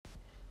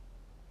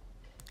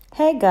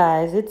Hey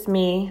guys, it's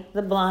me,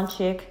 the blonde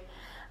chick.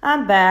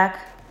 I'm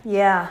back.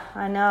 Yeah,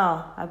 I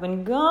know. I've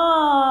been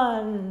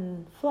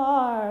gone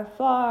far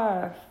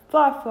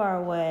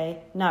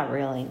away. Not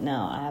really. No,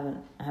 I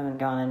haven't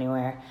gone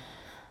anywhere.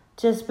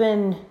 Just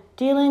been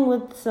dealing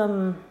with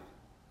some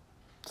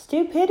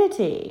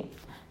stupidity.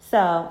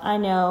 So, I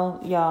know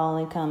y'all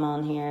only come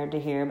on here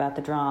to hear about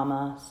the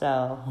drama.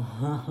 So,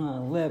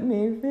 let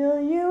me fill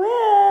you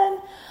in.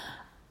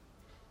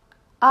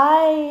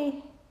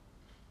 I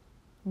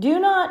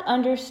do not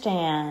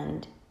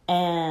understand,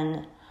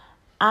 and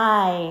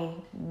I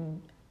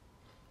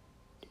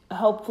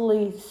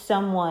hopefully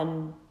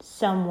someone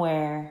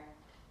somewhere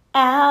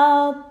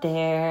out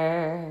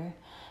there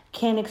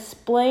can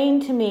explain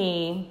to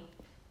me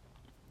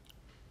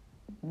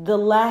the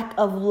lack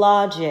of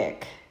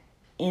logic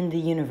in the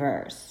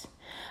universe.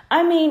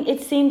 I mean,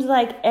 it seems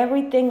like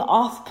everything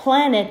off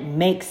planet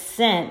makes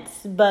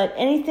sense, but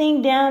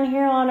anything down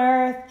here on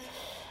Earth,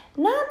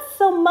 not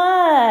so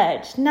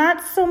much. I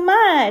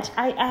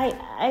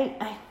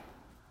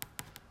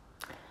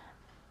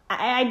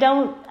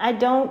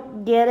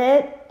don't get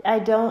it. I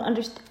don't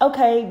understand.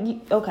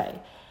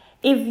 Okay.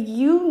 If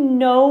you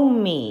know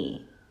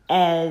me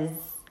as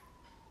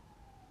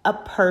a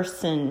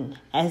person,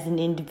 as an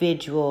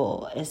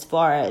individual, as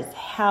far as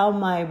how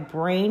my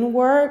brain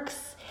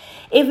works,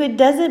 if it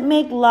doesn't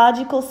make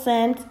logical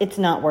sense, it's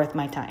not worth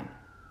my time.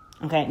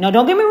 Okay? Now,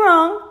 don't get me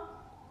wrong.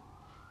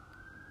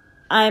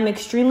 I'm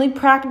extremely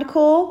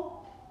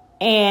practical,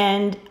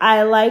 and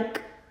I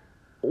like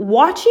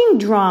watching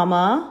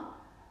drama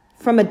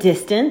from a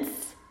distance.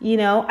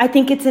 I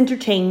think it's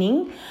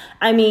entertaining.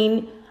 I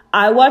mean,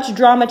 I watch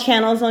drama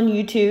channels on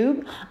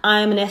YouTube.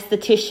 I'm an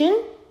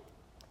esthetician,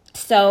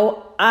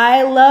 so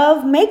I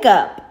love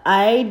makeup.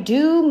 I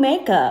do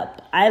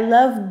makeup. I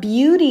love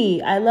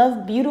beauty. I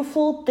love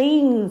beautiful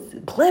things.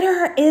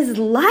 Glitter is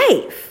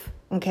life,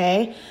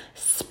 okay?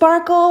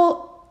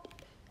 Sparkle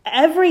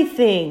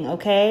everything,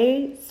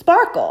 okay?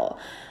 Sparkle,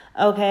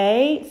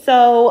 okay?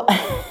 So,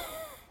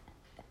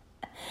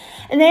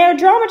 and they are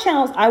drama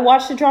channels. I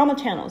watch the drama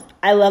channels.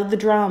 I love the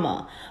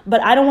drama,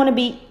 but I don't want to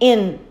be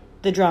in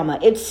the drama.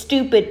 It's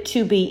stupid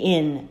to be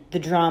in the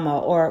drama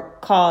or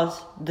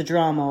cause the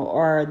drama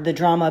or the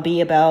drama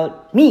be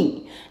about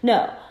me.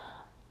 No.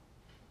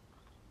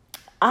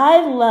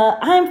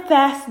 I'm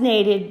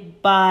fascinated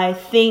by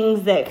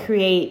things that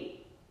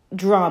create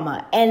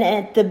drama. And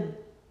at the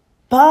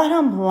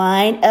bottom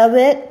line of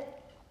it,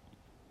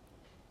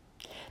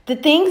 the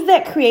things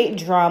that create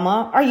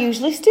drama are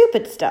usually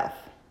stupid stuff.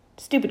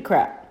 Stupid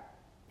crap.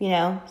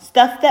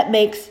 Stuff that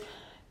makes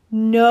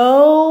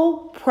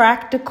no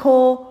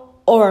practical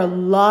or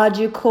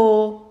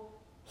logical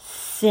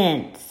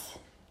sense.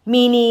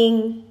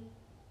 Meaning,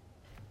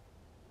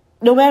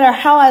 no matter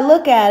how I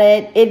look at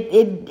it,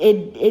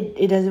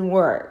 it doesn't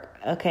work.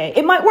 Okay?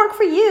 It might work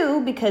for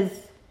you because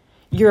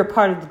you're a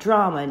part of the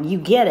drama and you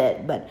get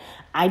it, but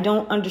I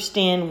don't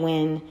understand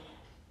when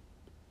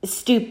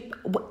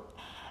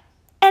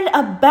and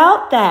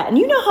about that, and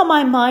you know how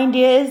my mind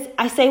is,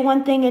 I say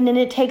one thing and then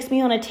it takes me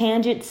on a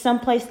tangent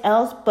someplace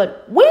else,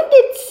 but when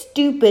did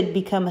stupid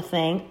become a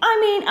thing? I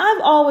mean,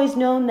 I've always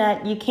known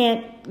that you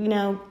can't,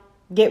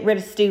 get rid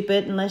of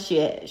stupid unless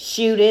you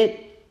shoot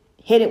it,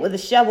 hit it with a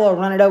shovel, or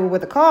run it over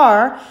with a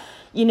car.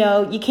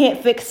 You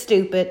can't fix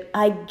stupid.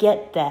 I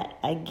get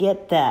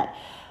that.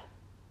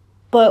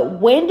 But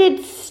when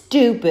did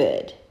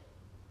stupid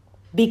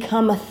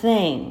become a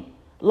thing?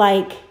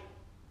 Like,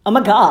 oh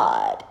my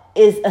God,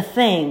 is a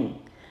thing.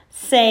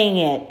 Saying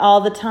it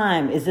all the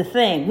time is a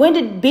thing. When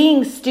did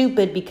being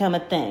stupid become a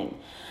thing?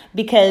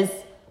 Because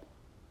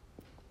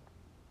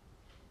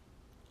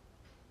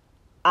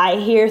I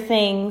hear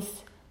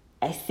things,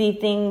 I see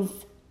things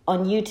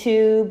on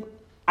YouTube.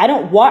 I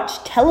don't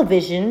watch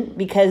television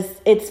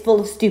because it's full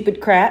of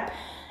stupid crap.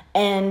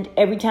 And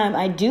every time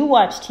I do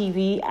watch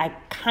TV, I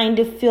kind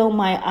of feel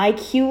my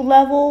IQ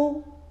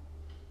level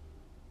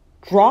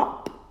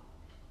drop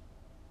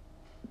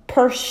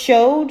per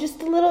show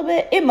just a little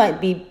bit. It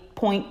might be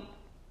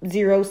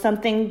 0.0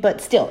 something,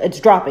 but still, it's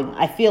dropping.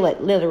 I feel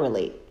it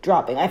literally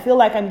dropping. I feel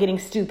like I'm getting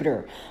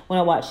stupider when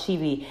I watch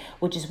TV,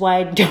 which is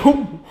why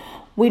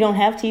we don't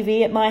have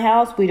TV at my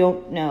house. We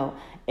don't know.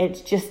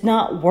 It's just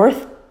not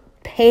worth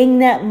paying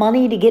that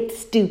money to get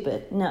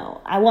stupid. No,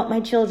 I want my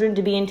children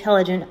to be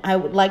intelligent. I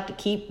would like to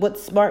keep what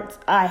smarts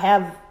I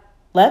have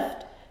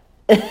left.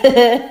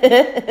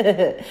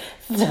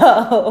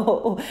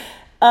 So,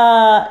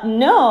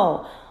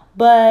 no,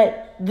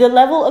 but the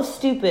level of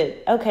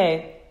stupid,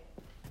 okay.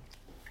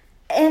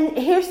 And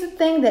here's the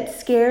thing that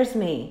scares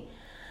me.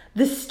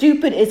 The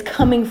stupid is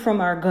coming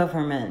from our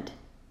government.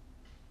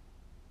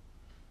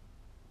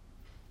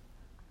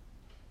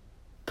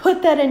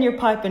 Put that in your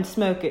pipe and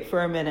smoke it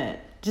for a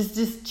minute.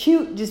 Just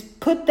chew, just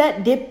put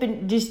that dip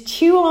and just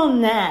chew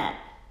on that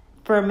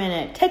for a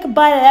minute. Take a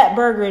bite of that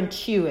burger and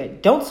chew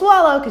it. Don't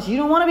swallow because you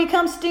don't want to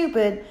become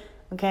stupid.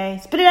 Okay,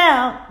 spit it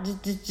out.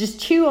 Just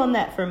chew on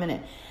that for a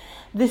minute.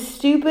 The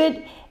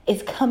stupid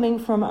is coming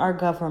from our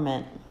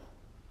government.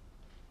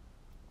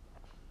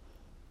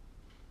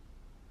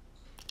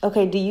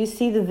 Okay, do you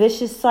see the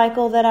vicious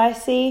cycle that I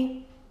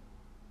see?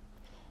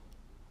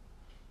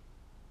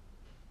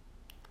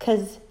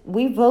 Because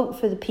we vote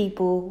for the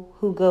people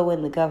who go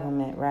in the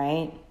government,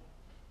 right?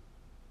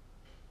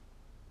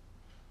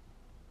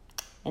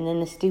 And then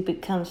the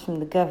stupid comes from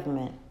the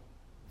government.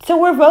 So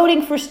we're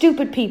voting for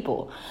stupid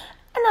people.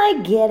 And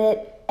I get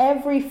it.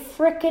 Every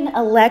frickin'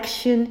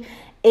 election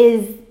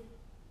is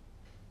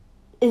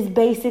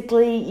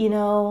basically,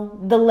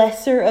 the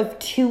lesser of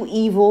two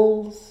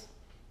evils.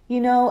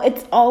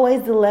 It's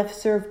always the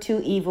lesser of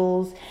two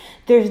evils.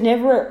 There's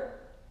never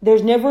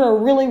a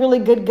really, really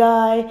good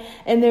guy,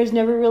 and there's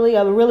never really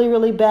a really,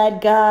 really bad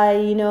guy,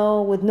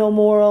 with no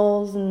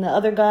morals, and the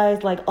other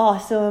guy's like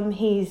awesome.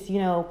 He's,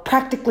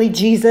 practically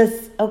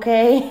Jesus,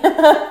 okay?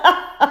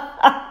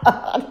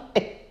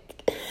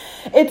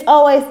 It's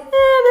always,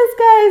 this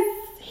guy's,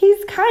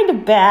 he's kind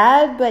of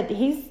bad, but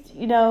he's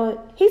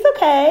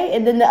okay.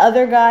 And then the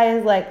other guy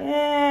is like,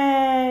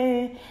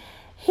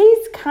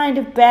 he's kind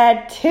of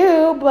bad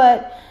too,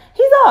 but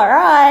he's all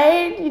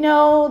right,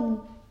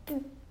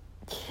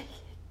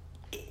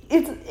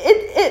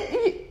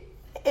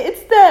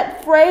 It's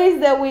that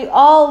phrase that we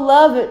all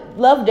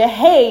love to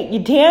hate.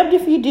 You're damned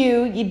if you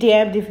do, you're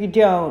damned if you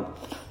don't.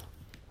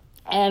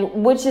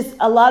 And which is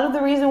a lot of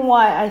the reason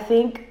why I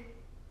think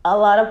a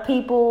lot of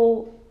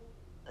people,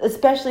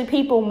 especially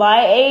people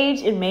my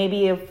age and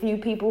maybe a few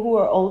people who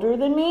are older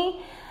than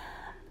me,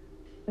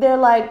 they're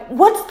like,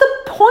 what's the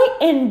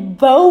point in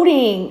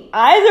voting?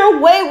 Either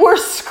way, we're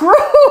screwed.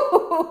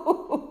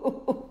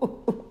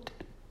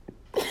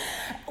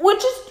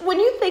 Which is, when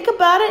you think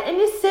about it and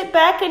you sit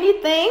back and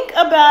you think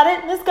about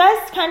it, this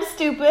guy's kind of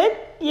stupid.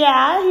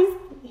 Yeah,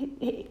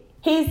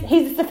 he's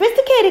a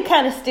sophisticated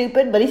kind of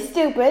stupid, but he's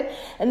stupid.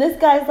 And this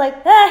guy's like,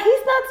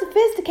 he's not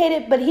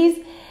sophisticated, but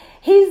he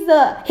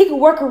can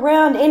work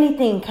around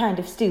anything kind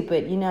of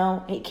stupid,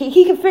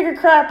 He can figure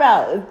crap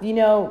out,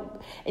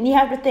 And you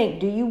have to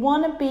think, do you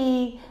want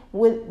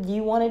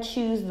to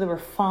choose the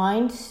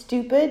refined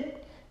stupid?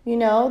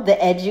 The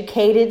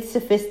educated,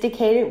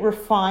 sophisticated,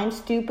 refined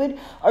stupid?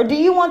 Or do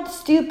you want the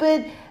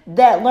stupid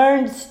that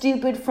learned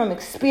stupid from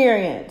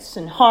experience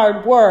and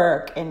hard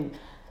work and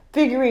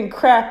figuring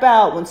crap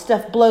out when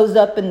stuff blows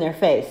up in their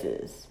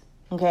faces?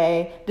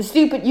 Okay? The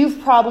stupid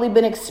you've probably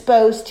been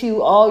exposed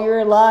to all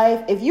your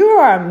life. If you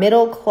are a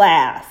middle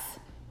class,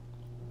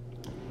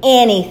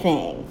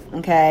 anything,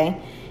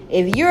 okay?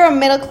 If you're a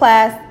middle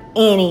class,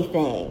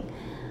 anything,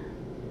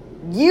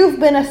 you've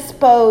been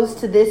exposed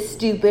to this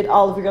stupid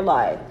all of your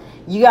life.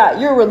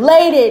 You're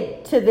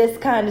related to this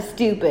kind of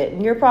stupid.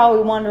 And you're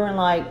probably wondering,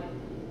 like,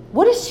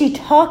 what is she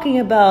talking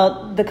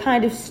about? The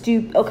kind of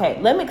stupid.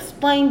 Okay, let me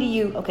explain to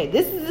you. Okay,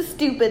 this is the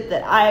stupid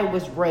that I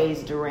was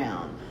raised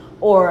around,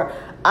 or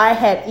I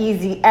had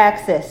easy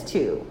access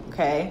to.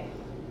 Okay,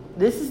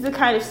 this is the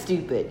kind of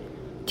stupid.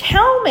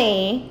 Tell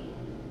me,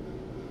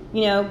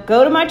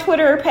 go to my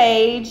Twitter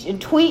page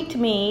and tweet to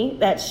me.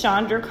 That's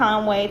Chandra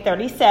Conway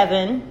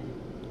 37.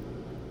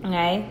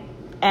 Okay,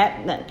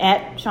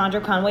 at Chandra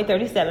Conway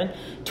 37.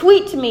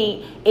 Tweet to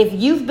me if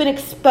you've been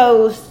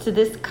exposed to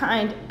this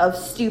kind of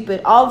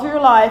stupid all of your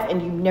life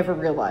and you've never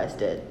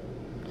realized it.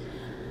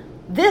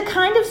 The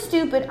kind of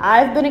stupid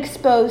I've been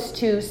exposed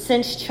to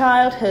since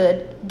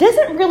childhood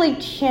doesn't really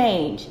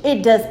change.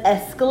 It does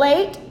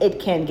escalate. It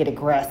can get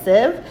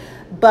aggressive,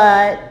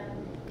 but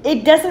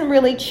it doesn't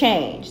really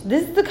change.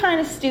 This is the kind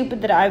of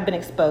stupid that I've been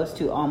exposed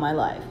to all my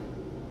life.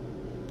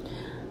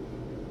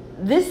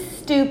 This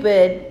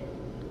stupid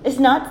is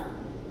not,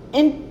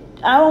 I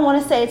don't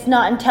want to say it's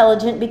not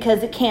intelligent,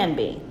 because it can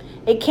be.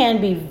 It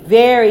can be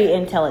very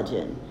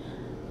intelligent.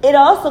 It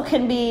also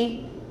can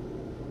be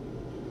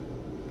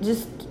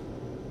just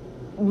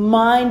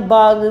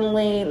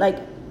mind-bogglingly, like,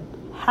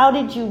 how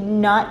did you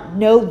not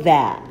know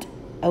that?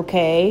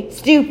 Okay?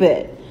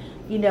 Stupid.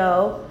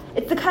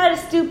 It's the kind of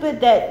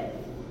stupid that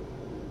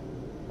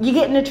you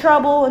get into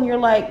trouble and you're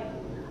like,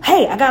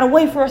 hey, I got a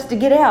way for us to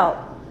get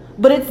out.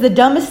 But it's the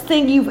dumbest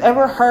thing you've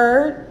ever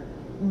heard,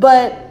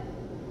 but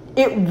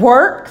it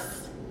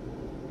works.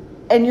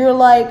 And you're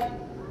like,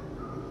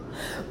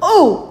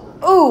 ooh,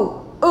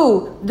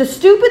 the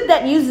stupid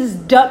that uses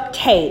duct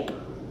tape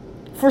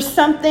for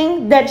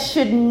something that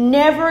should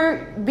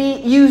never be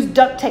used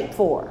duct tape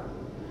for.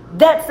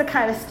 That's the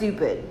kind of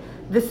stupid.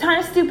 The kind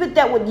of stupid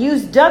that would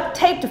use duct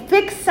tape to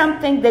fix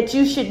something that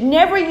you should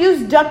never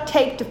use duct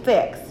tape to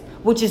fix,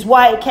 which is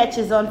why it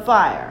catches on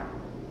fire,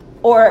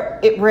 or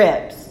it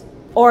rips,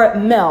 or it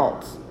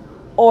melts,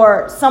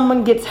 or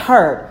someone gets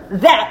hurt.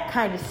 That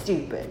kind of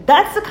stupid.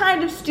 That's the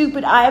kind of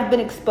stupid I have been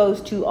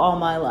exposed to all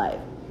my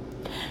life.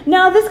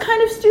 Now, this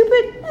kind of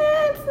stupid,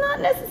 it's not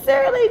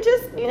necessarily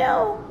just,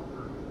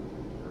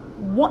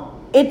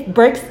 it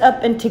breaks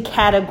up into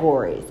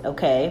categories,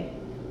 okay?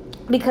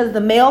 Because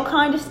the male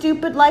kind of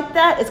stupid like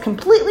that is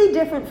completely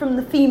different from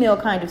the female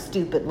kind of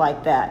stupid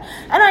like that.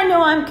 And I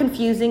know I'm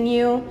confusing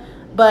you,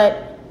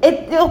 but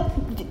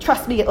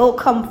trust me, it'll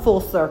come full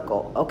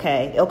circle,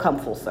 okay? It'll come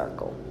full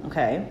circle,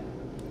 okay?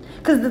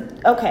 Because,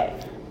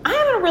 I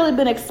haven't really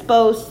been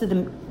exposed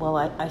to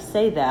I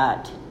say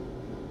that.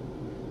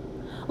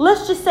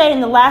 let's just say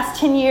in the last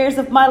 10 years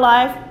of my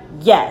life,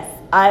 yes,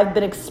 I've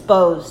been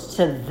exposed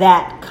to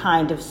that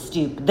kind of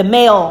stupid, the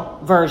male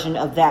version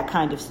of that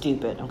kind of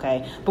stupid,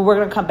 okay? But we're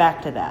going to come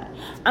back to that.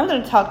 I'm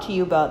going to talk to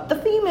you about the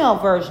female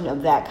version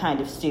of that kind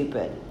of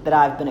stupid that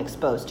I've been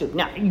exposed to.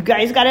 Now, you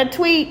guys got to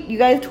tweet. You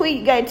got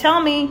to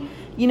tell me,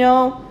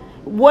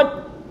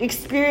 what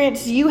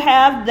experience you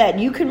have that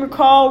you can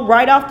recall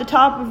right off the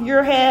top of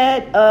your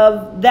head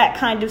of that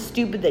kind of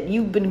stupid that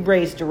you've been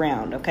raised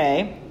around,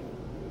 okay?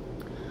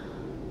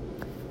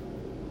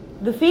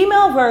 The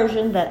female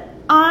version that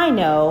I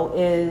know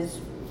is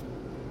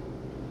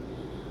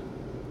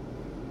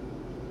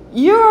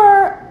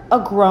you're a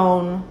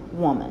grown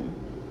woman,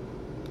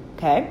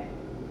 okay?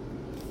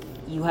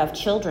 You have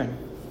children,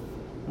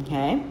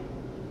 okay?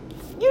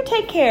 You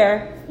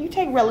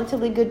take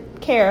relatively good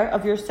care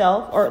of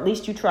yourself, or at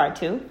least you try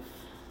to,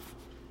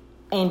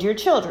 and your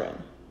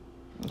children,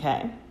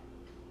 okay?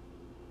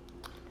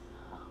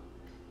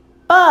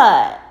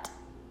 But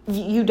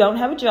you don't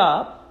have a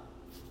job.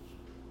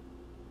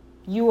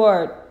 You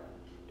are,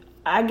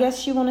 I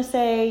guess you want to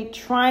say,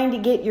 trying to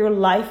get your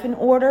life in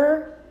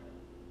order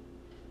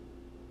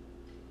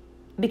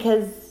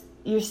because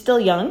you're still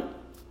young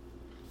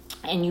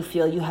and you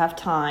feel you have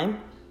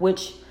time,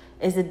 which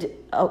is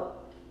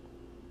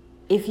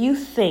if you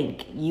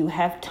think you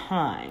have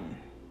time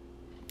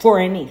for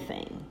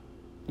anything,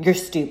 you're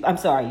stupid. I'm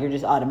sorry, you're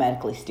just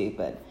automatically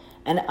stupid.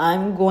 And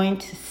I'm going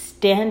to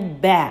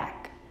stand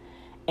back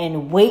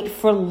and wait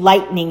for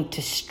lightning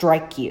to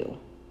strike you.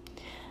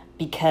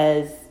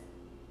 Because,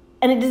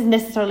 and it doesn't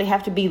necessarily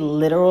have to be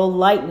literal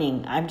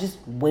lightning. I'm just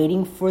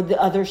waiting for the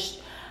other.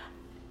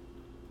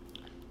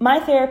 My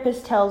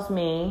therapist tells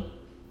me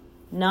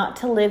not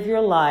to live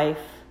your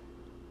life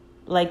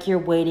like you're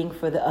waiting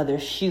for the other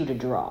shoe to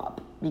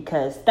drop,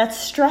 because that's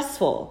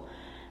stressful.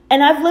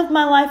 And I've lived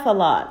my life a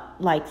lot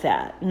like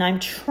that. And I'm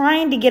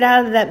trying to get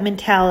out of that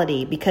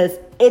mentality because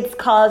it's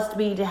caused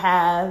me to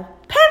have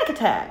panic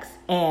attacks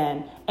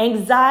and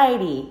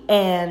anxiety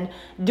and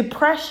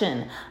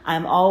depression.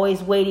 I'm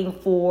always waiting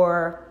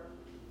for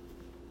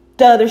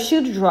the other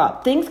shoe to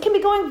drop. Things can be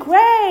going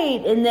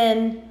great. And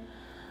then,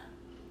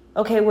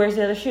 okay, where's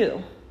the other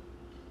shoe?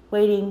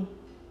 Waiting,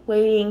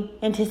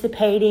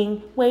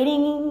 anticipating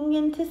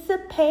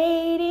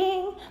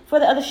for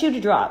the other shoe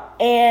to drop.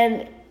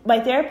 And my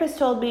therapist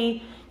told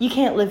me, you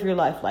can't live your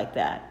life like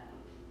that.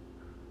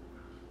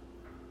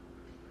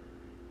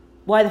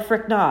 Why the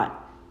frick not?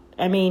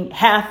 I mean,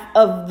 half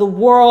of the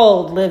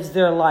world lives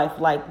their life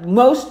like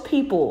most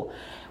people.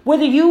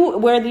 Whether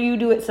you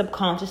do it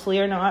subconsciously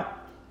or not,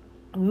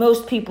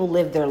 most people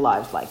live their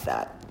lives like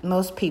that.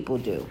 Most people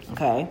do,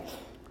 okay?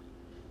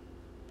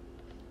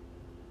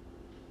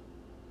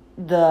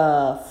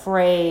 The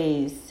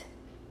phrase,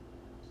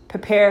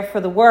 prepare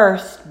for the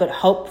worst, but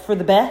hope for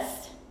the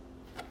best.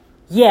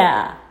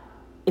 Yeah,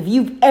 if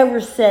you've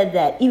ever said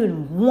that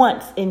even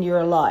once in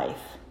your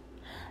life,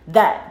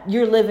 that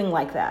you're living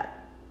like that.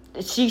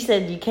 She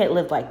said you can't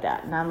live like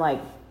that. And I'm like,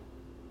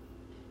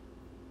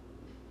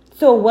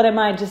 so what, am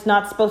I just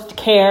not supposed to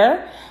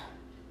care?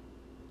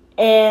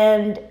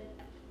 And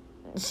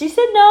she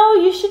said, no,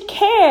 you should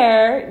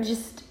care.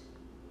 Just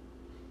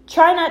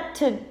try not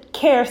to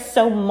care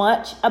so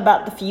much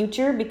about the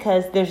future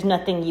because there's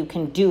nothing you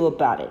can do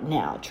about it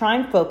now. Try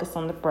and focus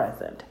on the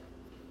present.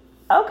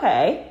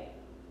 Okay.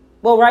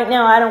 Well, right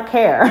now I don't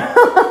care.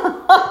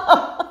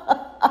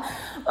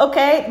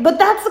 Okay, but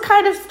that's the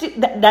kind of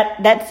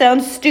that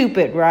sounds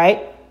stupid,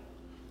 right?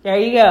 There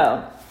you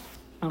go.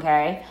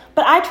 Okay,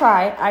 but I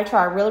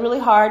try really, really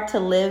hard to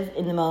live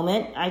in the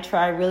moment. I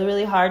try really,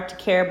 really hard to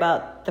care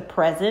about the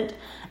present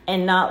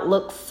and not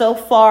look so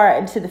far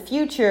into the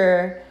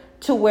future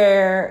to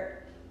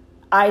where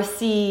I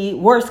see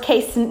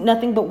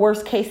nothing but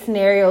worst case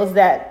scenarios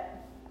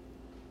that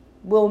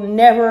will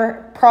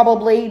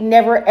probably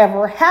never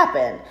ever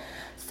happen.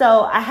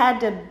 So I had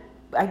to,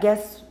 I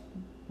guess,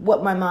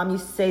 what my mom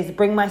used to say is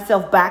bring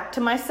myself back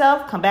to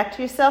myself, come back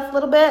to yourself a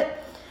little bit,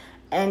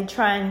 and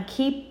try and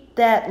keep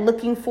that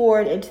looking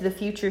forward into the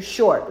future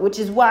short, which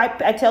is why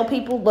I tell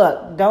people,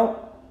 look,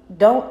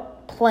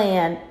 don't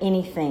plan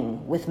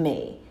anything with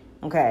me,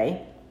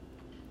 okay?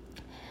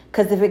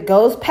 Because if it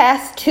goes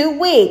past 2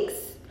 weeks,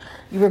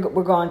 we're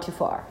going too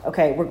far,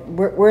 okay?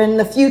 We're in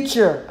the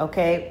future,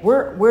 okay?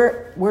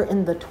 We're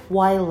in the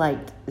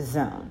twilight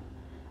zone,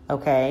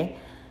 okay?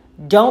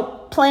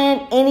 Don't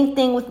plan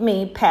anything with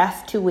me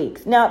past 2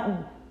 weeks.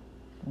 Now,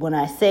 when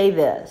I say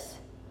this,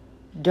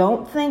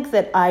 don't think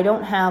that I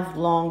don't have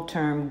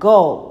long-term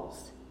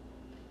goals.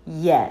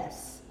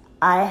 Yes,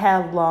 I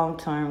have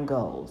long-term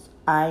goals.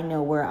 I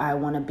know where I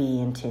want to be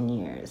in 10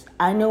 years.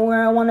 I know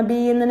where I want to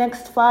be in the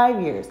next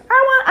 5 years.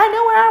 I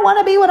know where I want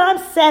to be when I'm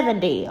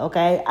 70,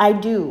 okay? I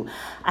do.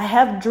 I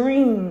have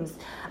dreams.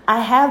 I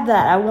have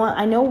that.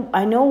 I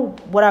know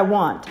what I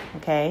want,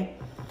 okay?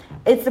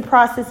 It's the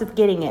process of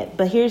getting it.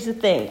 But here's the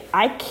thing.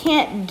 I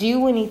can't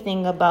do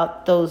anything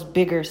about those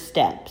bigger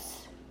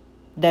steps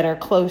that are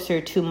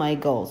closer to my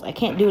goals. I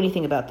can't do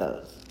anything about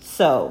those.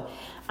 So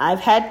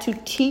I've had to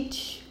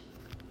teach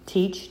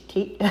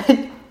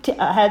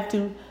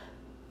to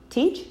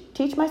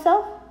teach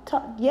myself.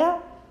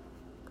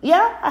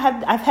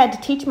 I've had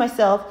to teach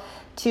myself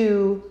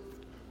to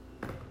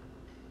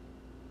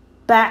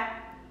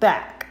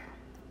back,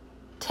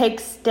 take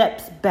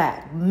steps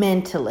back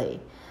mentally,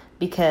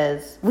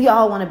 because we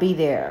all want to be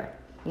there.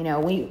 You know,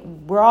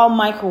 we're all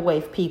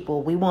microwave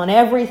people. We want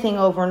everything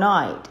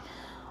overnight.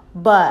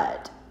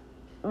 But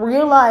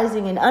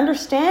realizing and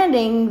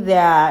understanding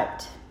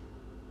that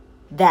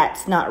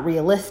that's not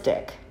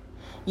realistic.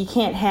 You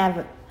can't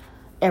have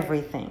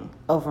everything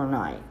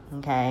overnight,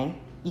 okay?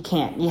 You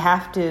can't. You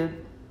have to,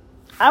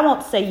 I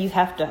won't say you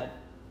have to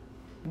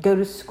go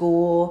to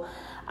school.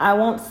 I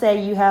won't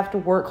say you have to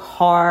work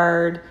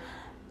hard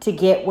to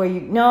get where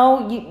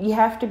you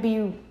have to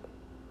be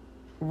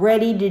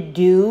ready to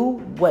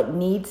do what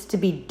needs to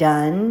be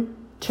done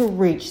to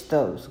reach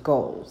those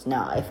goals.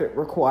 Now, if it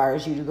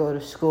requires you to go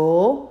to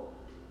school,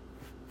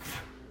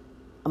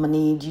 I'm going to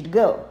need you to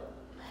go.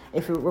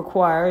 If it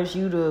requires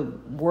you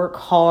to work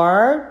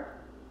hard.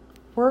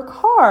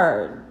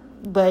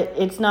 But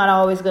it's not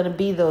always going to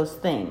be those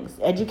things.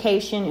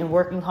 Education and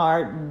working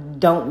hard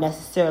don't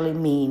necessarily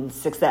mean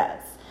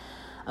success.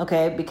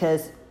 Okay?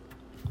 Because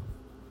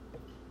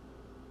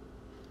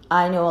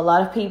I know a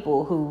lot of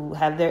people who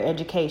have their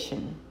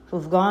education,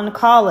 who've gone to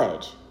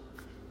college,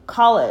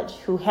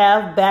 who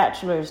have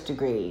bachelor's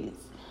degrees,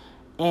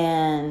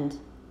 and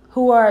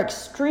who are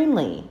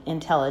extremely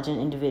intelligent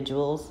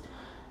individuals,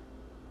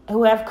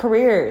 who have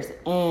careers,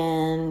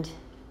 and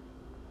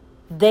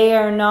they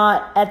are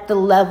not at the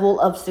level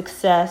of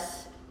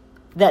success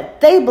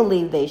that they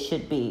believe they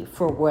should be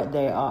for what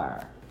they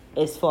are,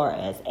 as far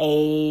as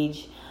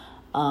age,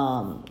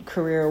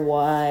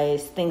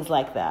 career-wise, things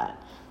like that.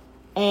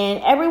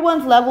 And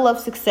everyone's level of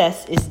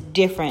success is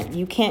different.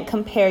 You can't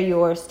compare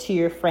yours to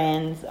your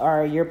friends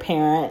or your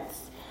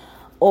parents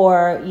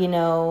or,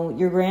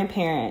 your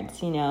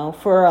grandparents.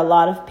 For a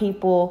lot of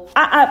people,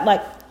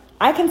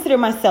 I consider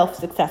myself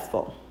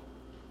successful.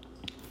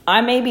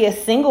 I may be a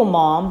single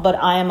mom, but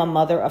I am a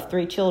mother of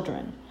 3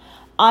 children.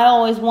 I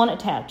always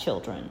wanted to have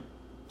children.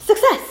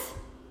 Success!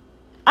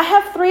 I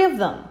have 3 of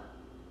them.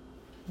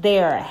 They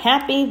are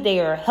happy,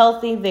 they are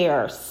healthy, they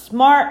are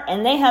smart,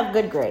 and they have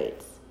good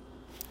grades.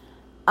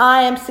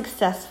 I am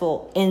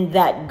successful in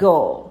that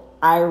goal.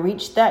 I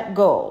reached that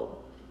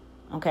goal.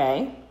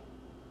 Okay?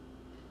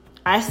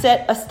 I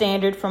set a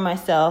standard for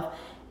myself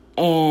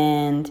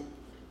and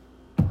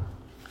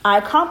I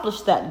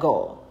accomplished that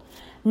goal.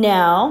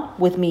 Now,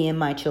 with me and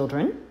my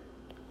children,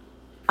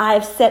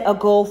 I've set a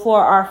goal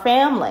for our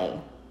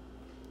family.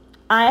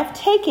 I have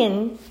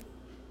taken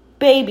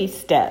baby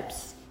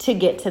steps to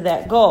get to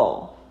that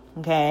goal.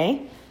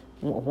 Okay?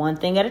 One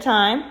thing at a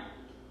time.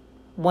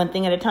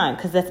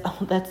 Because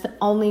that's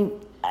only,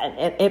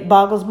 it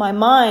boggles my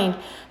mind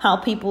how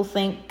people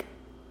think,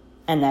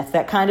 and that's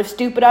that kind of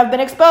stupid I've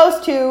been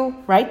exposed to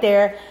right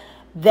there,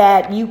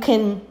 that you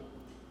can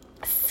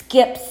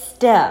skip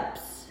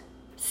steps.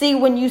 See,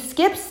 when you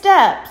skip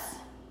steps,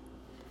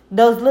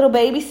 those little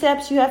baby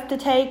steps you have to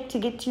take to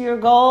get to your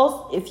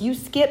goals, if you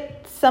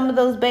skip some of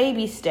those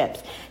baby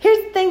steps, here's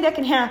the thing that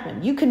can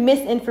happen. You can miss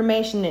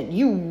information that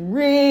you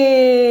really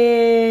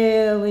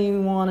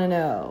want to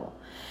know.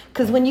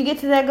 Because when you get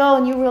to that goal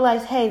and you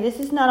realize, hey, this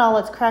is not all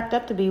it's cracked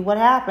up to be. What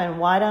happened?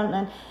 Why don't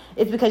I?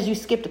 It's because you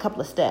skipped a couple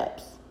of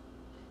steps.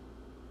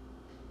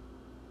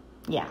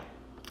 Yeah.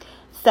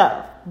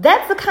 So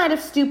that's the kind of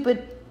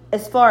stupid,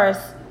 as far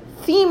as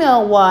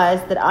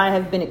female-wise, that I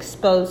have been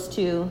exposed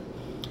to.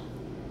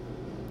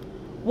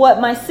 What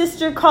my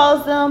sister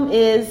calls them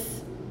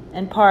is,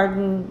 and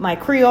pardon my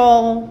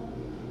Creole,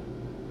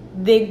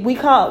 I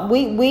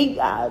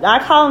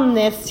call them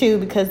this too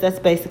because that's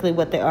basically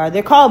what they are.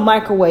 They're called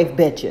microwave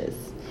bitches.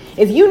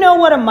 If you know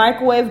what a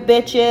microwave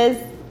bitch is,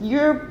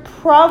 you're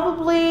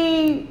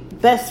probably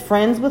best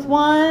friends with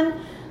one,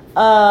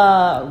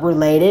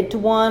 related to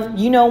one.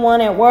 You know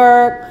one at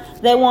work.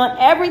 They want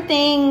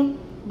everything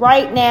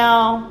right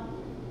now.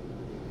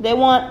 They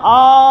want it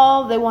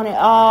all,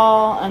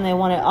 and they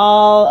want it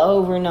all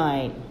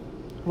overnight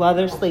while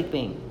they're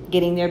sleeping,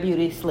 getting their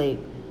beauty sleep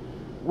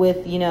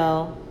with,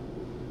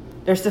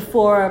 their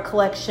Sephora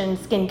collection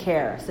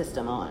skincare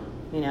system on,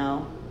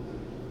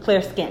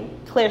 clear skin,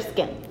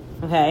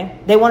 okay?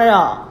 They want it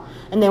all,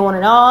 and they want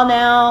it all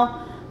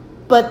now,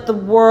 but the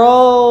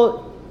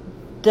world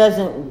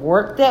doesn't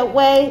work that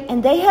way,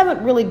 and they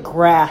haven't really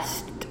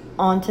grasped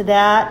onto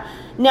that.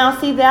 Now,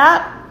 see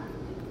that?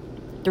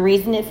 The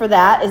reason for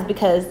that is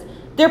because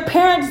their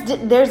parents,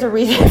 there's a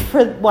reason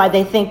for why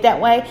they think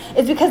that way,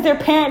 is because their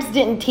parents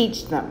didn't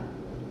teach them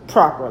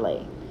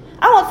properly.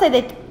 I won't say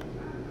they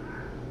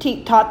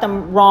taught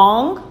them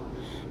wrong.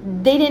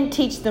 They didn't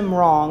teach them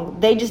wrong.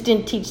 They just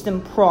didn't teach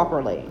them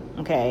properly,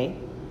 okay?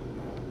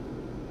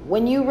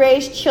 When you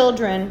raise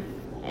children,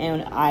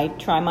 and I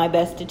try my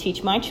best to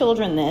teach my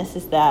children this,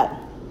 is that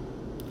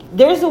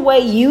there's a way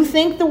you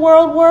think the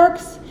world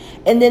works,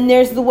 and then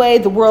there's the way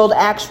the world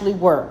actually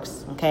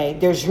works, Okay,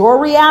 there's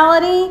your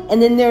reality and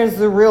then there's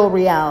the real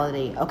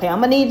reality. Okay,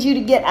 I'm going to need you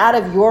to get out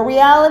of your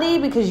reality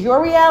because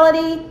your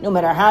reality, no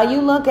matter how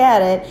you look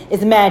at it,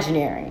 is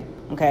imaginary.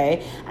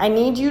 Okay, I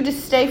need you to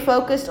stay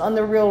focused on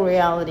the real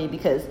reality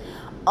because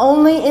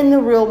only in the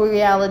real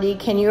reality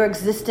can your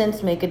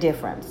existence make a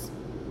difference.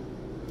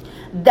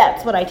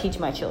 That's what I teach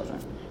my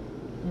children.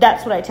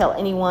 That's what I tell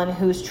anyone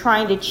who's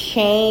trying to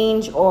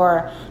change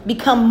or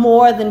become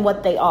more than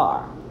what they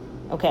are.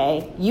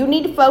 Okay? You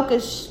need to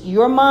focus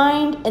your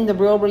mind in the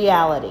real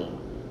reality.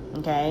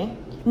 Okay?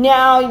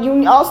 Now,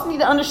 you also need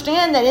to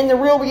understand that in the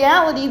real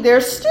reality,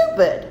 there's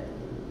stupid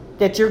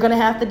that you're going to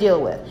have to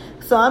deal with.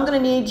 So I'm going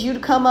to need you to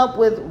come up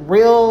with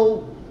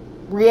real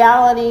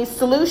reality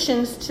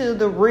solutions to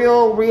the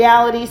real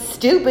reality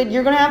stupid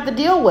you're going to have to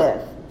deal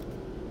with.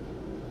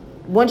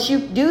 Once you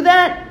do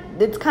that,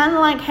 it's kind of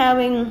like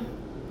having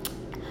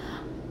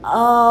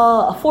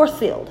a force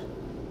field,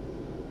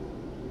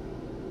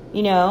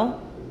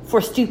 for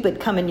stupid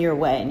coming your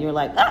way. And you're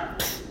like,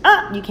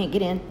 you can't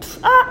get in.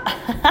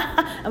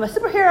 I'm a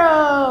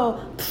superhero.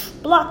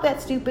 Block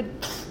that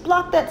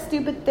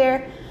stupid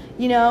there,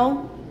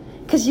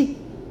 because you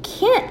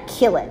can't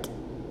kill it.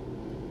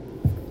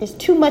 There's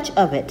too much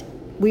of it.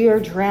 We are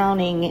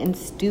drowning in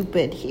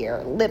stupid here,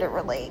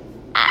 literally.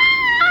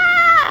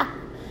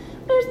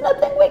 There's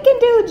nothing we can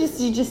do.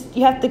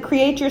 You have to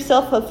create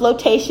yourself a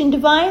flotation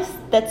device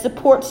that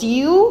supports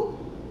you.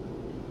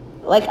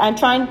 Like I'm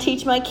trying to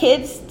teach my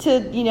kids to,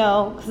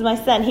 because my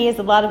son, he has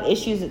a lot of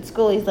issues at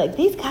school. He's like,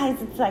 these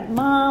guys, it's like,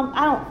 Mom,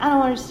 I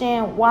don't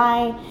understand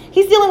why.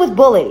 He's dealing with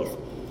bullies,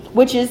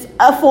 which is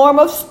a form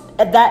of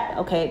that.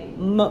 Okay,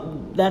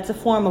 that's a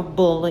form of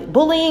bullying.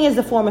 Bullying is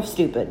a form of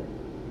stupid.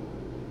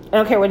 I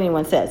don't care what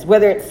anyone says.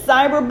 Whether it's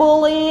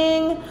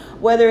cyberbullying,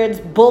 whether it's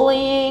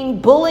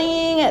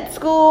bullying at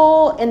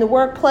school, in the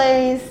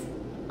workplace,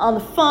 on the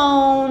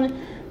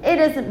phone, it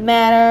doesn't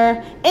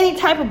matter. Any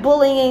type of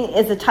bullying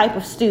is a type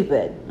of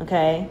stupid,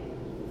 okay?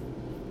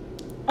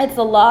 It's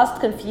a lost,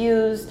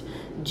 confused,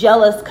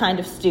 jealous kind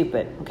of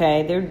stupid,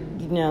 okay?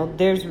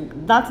 There's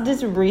lots of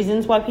different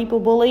reasons why people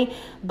bully,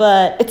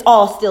 but it's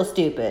all still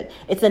stupid.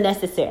 It's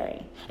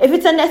unnecessary. If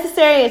it's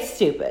unnecessary, it's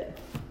stupid.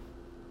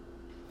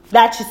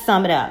 That should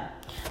sum it up.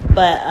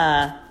 But,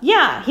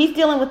 he's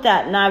dealing with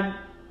that. And I've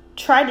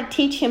tried to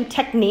teach him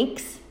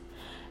techniques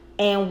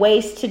and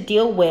ways to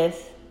deal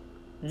with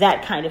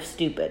that kind of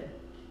stupid.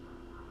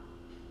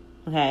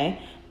 Okay?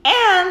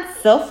 And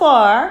so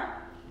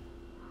far,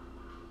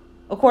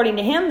 according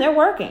to him, they're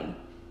working.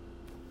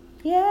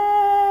 Yay!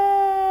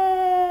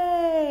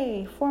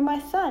 For my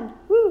son.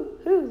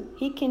 Woo-hoo.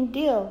 He can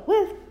deal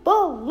with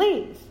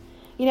bullies.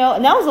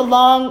 And that was a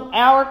long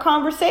hour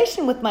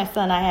conversation with my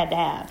son I had to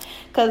have.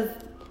 Because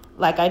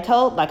like I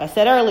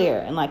said earlier,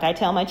 and like I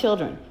tell my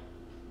children,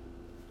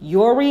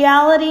 your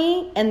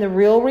reality and the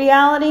real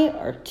reality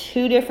are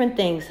two different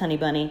things, honey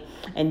bunny.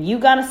 And you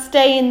got to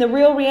stay in the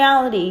real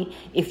reality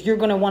if you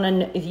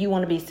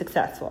want to be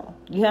successful.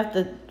 You have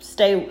to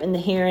stay in the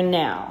here and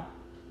now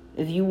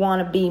if you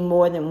want to be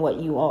more than what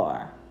you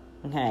are.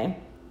 Okay?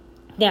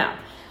 Now,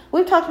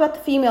 we've talked about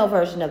the female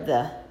version of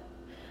the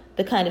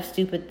kind of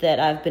stupid that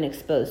I've been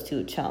exposed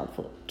to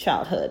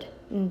childhood.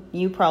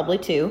 You probably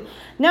too.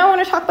 Now I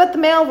want to talk about the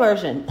male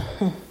version.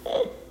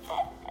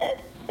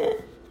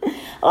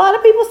 A lot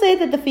of people say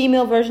that the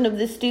female version of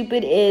this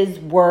stupid is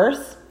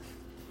worse.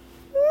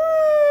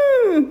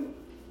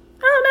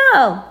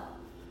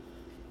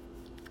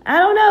 I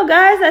don't know,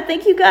 guys. I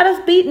think you got us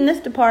beat in this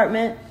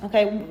department.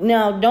 Okay,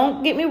 now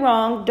don't get me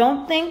wrong.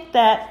 Don't think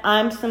that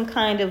I'm some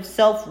kind of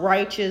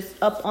self-righteous,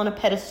 up on a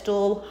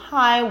pedestal,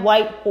 high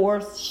white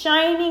horse,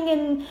 shining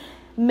in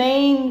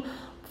mane,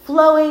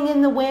 flowing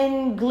in the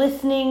wind,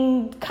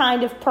 glistening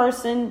kind of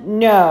person.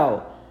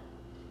 No.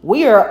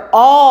 We are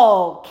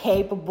all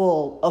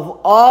capable of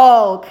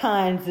all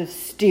kinds of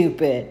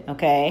stupid,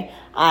 okay?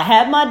 I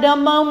have my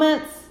dumb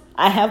moments.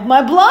 I have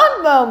my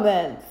blonde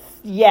moments.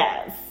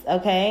 Yes,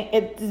 okay?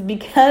 It's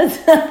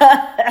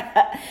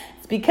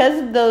because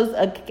of those,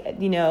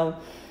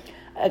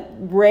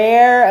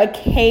 rare,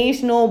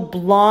 occasional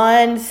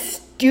blonde,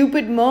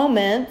 stupid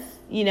moments,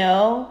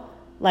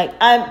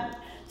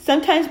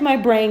 sometimes my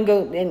brain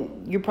goes,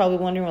 and you're probably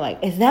wondering,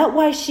 is that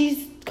why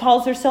she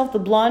calls herself the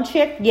blonde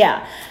chick?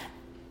 Yeah.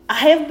 I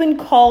have been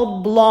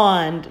called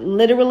blonde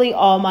literally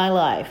all my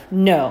life.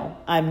 No,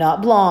 I'm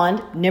not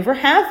blonde. Never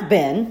have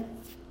been.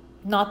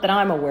 Not that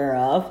I'm aware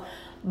of.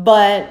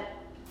 But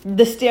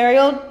the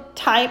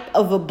stereotype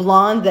of a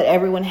blonde that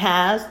everyone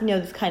has,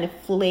 this kind of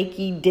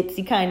flaky,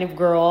 ditzy kind of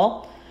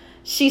girl.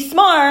 She's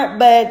smart,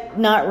 but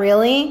not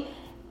really.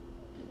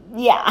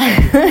 Yeah.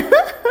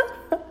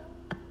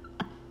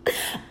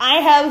 I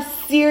have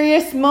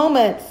serious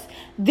moments.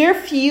 They're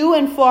few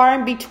and far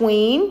in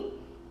between.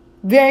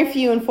 Very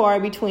few and far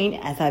in between.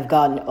 As I've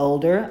gotten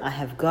older, I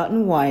have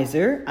gotten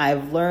wiser.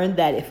 I've learned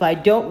that if I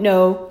don't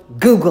know,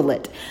 Google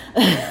it.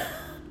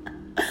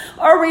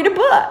 Or read a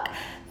book.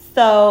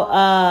 So,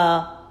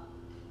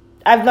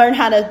 I've learned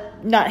how to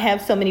not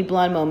have so many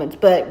blonde moments.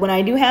 But when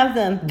I do have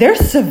them, they're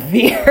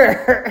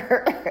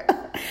severe.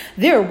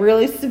 They're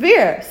really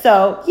severe.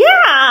 So,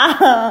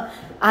 yeah,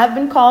 I've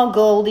been called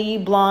Goldie,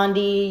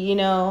 Blondie,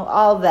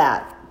 all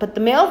that. But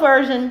the male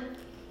version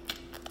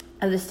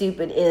of the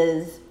stupid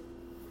is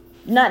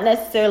not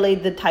necessarily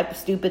the type of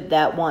stupid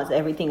that wants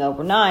everything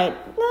overnight.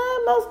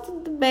 No, most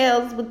of the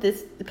males with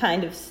this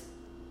kind of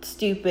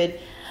stupid,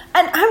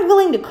 and I'm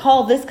willing to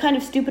call this kind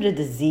of stupid a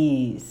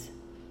disease.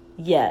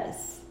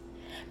 Yes.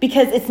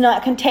 Because it's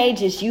not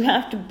contagious. You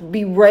have to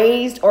be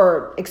raised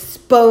or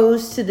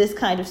exposed to this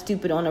kind of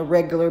stupid on a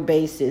regular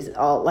basis.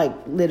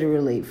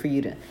 Literally for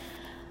you to.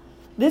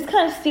 This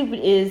kind of stupid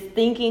is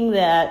thinking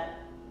that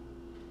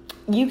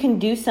you can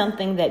do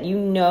something that you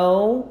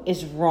know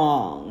is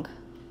wrong.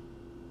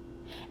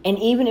 And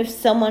even if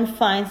someone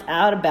finds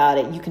out about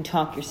it, you can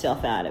talk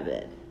yourself out of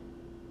it.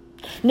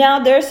 Now,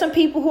 there are some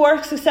people who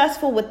are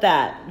successful with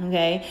that,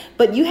 okay?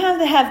 But you have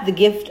to have the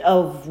gift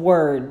of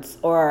words,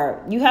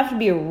 or you have to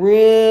be a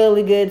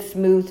really good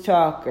smooth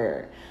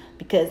talker.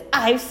 Because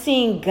I've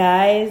seen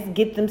guys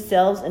get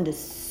themselves into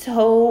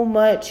so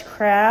much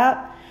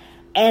crap,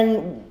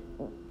 and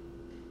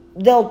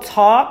they'll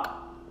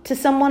talk to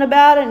someone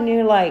about it, and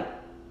you're like,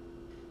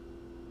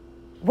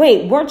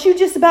 wait, weren't you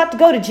just about to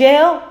go to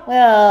jail?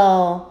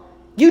 Well,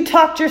 you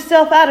talked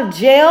yourself out of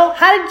jail?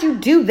 How did you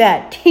do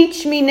that?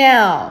 Teach me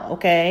now,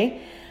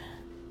 okay?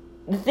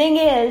 The thing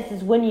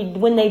is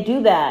when they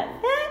do that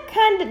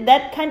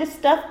kind of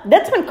stuff,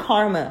 that's when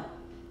karma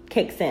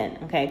kicks in,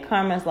 okay?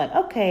 Karma's like,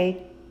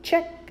 okay,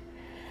 check.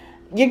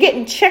 You're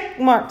getting check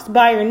marks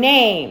by your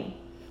name.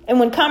 And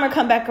when karma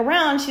come back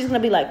around, she's going to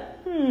be like,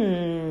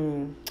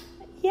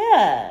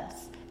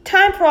 yes.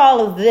 Time for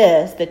all of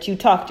this that you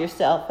talked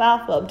yourself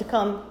out of to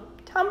come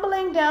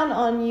tumbling down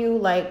on you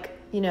like,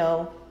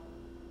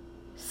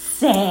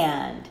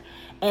 sand,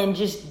 and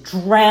just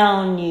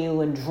drown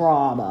you in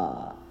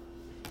drama.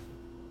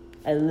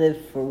 I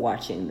live for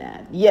watching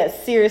that.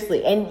 Yes,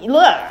 seriously. And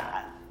look,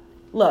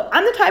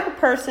 I'm the type of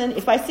person,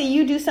 if I see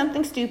you do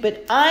something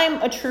stupid,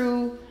 I'm a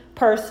true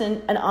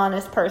person, an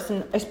honest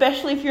person,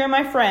 especially if you're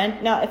my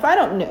friend. Now, if I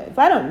don't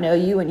know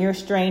you and you're a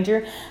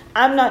stranger,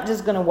 I'm not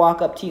just going to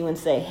walk up to you and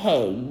say,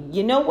 hey,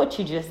 what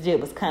you just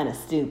did was kind of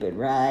stupid,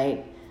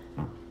 right?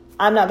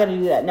 I'm not going to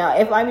do that. Now,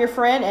 if I'm your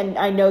friend and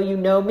I know you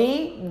know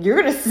me,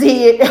 you're going to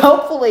see it.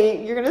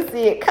 Hopefully, you're going to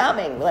see it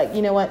coming. Like,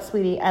 you know what,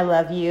 sweetie, I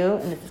love you.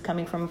 And this is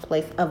coming from a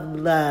place of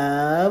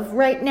love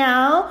right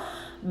now.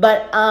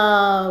 But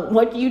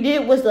what you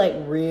did was like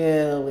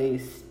really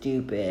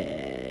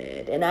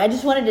stupid. And I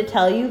just wanted to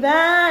tell you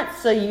that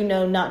so you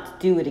know not to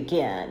do it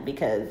again.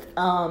 Because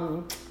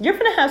you're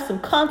going to have some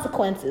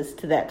consequences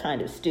to that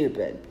kind of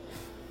stupid.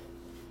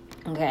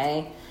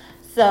 Okay?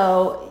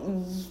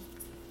 So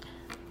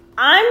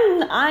I'm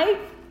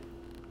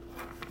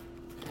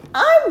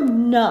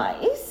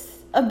nice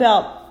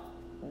about,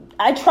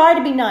 I try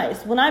to be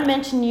nice. When I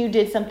mention you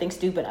did something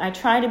stupid, I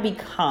try to be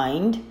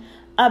kind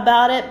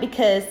about it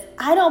because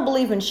I don't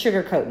believe in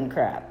sugarcoating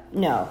crap.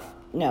 No,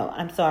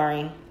 I'm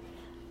sorry.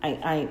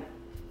 And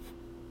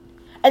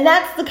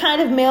that's the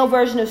kind of male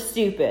version of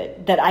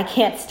stupid that I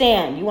can't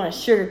stand. You want to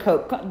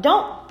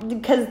sugarcoat.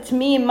 Because to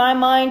me, in my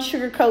mind,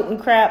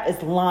 sugarcoating crap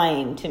is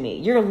lying to me.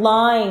 You're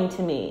lying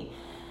to me.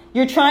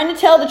 You're trying to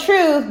tell the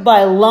truth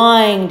by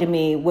lying to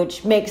me,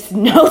 which makes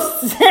no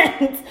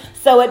sense.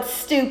 So it's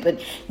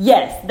stupid.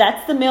 Yes,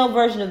 that's the male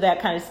version of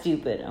that kind of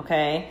stupid,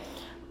 okay?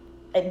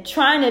 And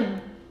trying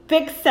to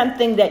fix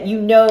something that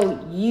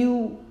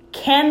you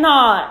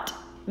cannot,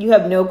 you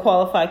have no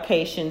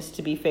qualifications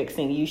to be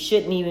fixing. You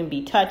shouldn't even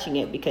be touching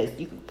it because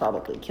you could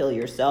probably kill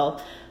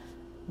yourself.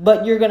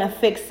 But you're going to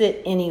fix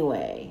it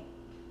anyway.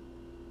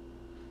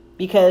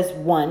 Because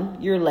 1,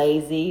 you're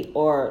lazy,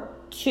 or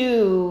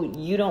 2,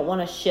 you don't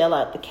want to shell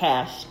out the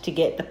cash to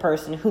get the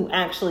person who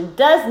actually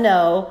does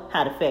know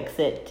how to fix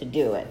it to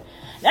do it.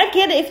 I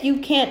get it if you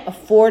can't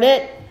afford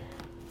it,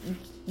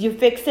 you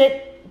fix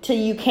it till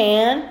you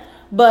can.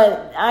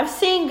 But I've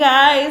seen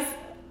guys,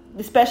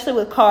 especially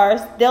with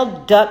cars,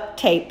 they'll duct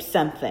tape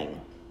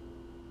something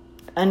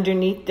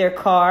underneath their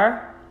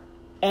car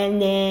and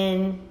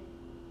then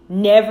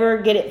never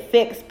get it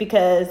fixed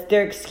because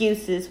their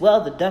excuse is,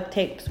 well, the duct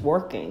tape's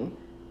working.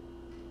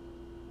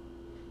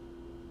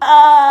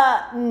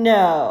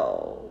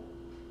 No.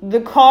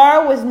 The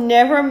car was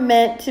never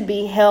meant to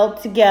be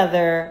held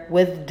together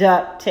with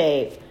duct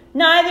tape.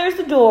 Neither is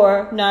the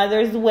door, neither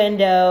is the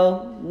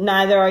window,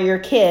 neither are your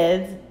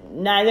kids,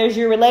 neither is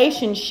your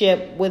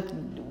relationship with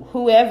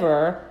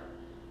whoever.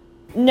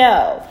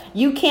 No,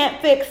 you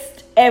can't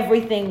fix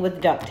everything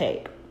with duct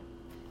tape.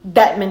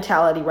 That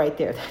mentality right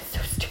there, that's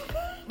so stupid.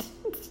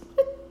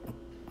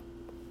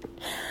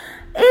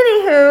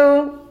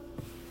 Anywho,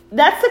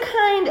 that's the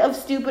kind of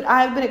stupid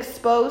I've been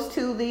exposed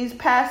to these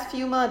past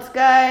few months,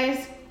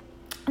 guys.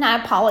 And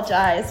I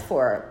apologize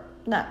for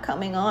not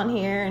coming on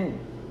here and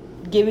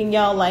giving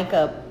y'all like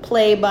a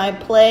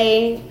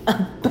play-by-play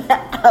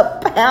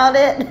about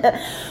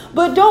it.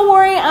 But don't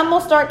worry, I'm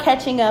going to start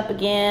catching up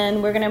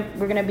again. We're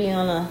gonna be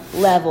on a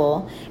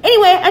level.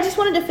 Anyway, I just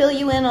wanted to fill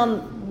you in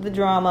on the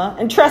drama.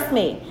 And trust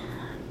me,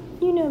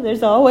 you know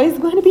there's always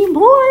going to be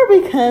more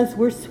because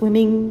we're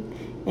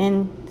swimming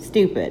in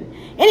stupid.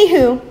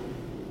 Anywho,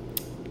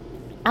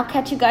 I'll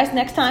catch you guys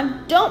next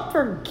time. Don't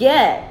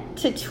forget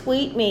to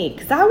tweet me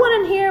because I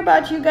want to hear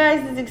about you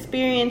guys'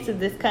 experience of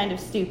this kind of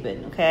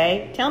stupid,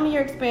 okay? Tell me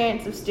your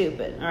experience of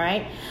stupid, all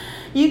right?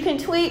 You can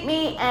tweet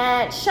me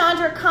at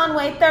Chandra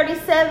Conway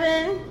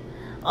 37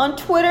 on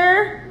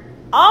Twitter.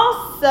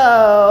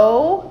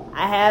 Also,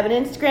 I have an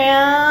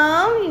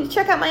Instagram. You can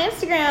check out my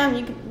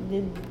Instagram.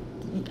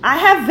 I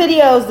have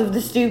videos of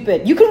the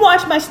stupid. You can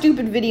watch my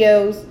stupid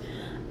videos.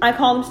 I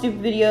call them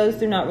stupid videos.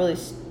 They're not really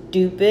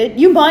stupid.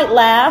 You might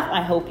laugh.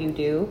 I hope you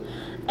do.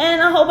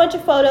 And a whole bunch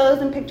of photos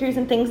and pictures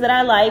and things that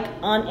I like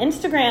on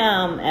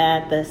Instagram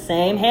at the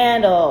same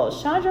handle,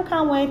 Chandra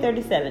Conway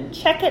 37.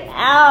 Check it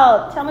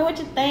out. Tell me what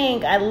you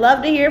think. I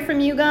love to hear from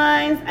you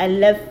guys. I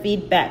love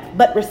feedback,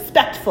 but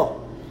respectful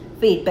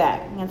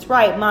feedback. That's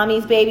right,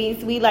 mommies,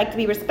 babies. We like to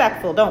be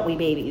respectful, don't we,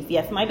 babies?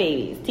 Yes, my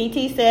babies.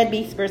 TT said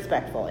be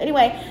respectful.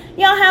 Anyway,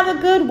 y'all have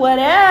a good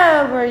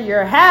whatever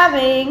you're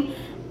having.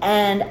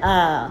 And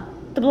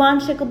the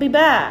blonde chick will be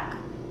back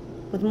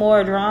with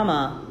more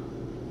drama.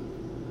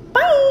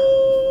 Bye.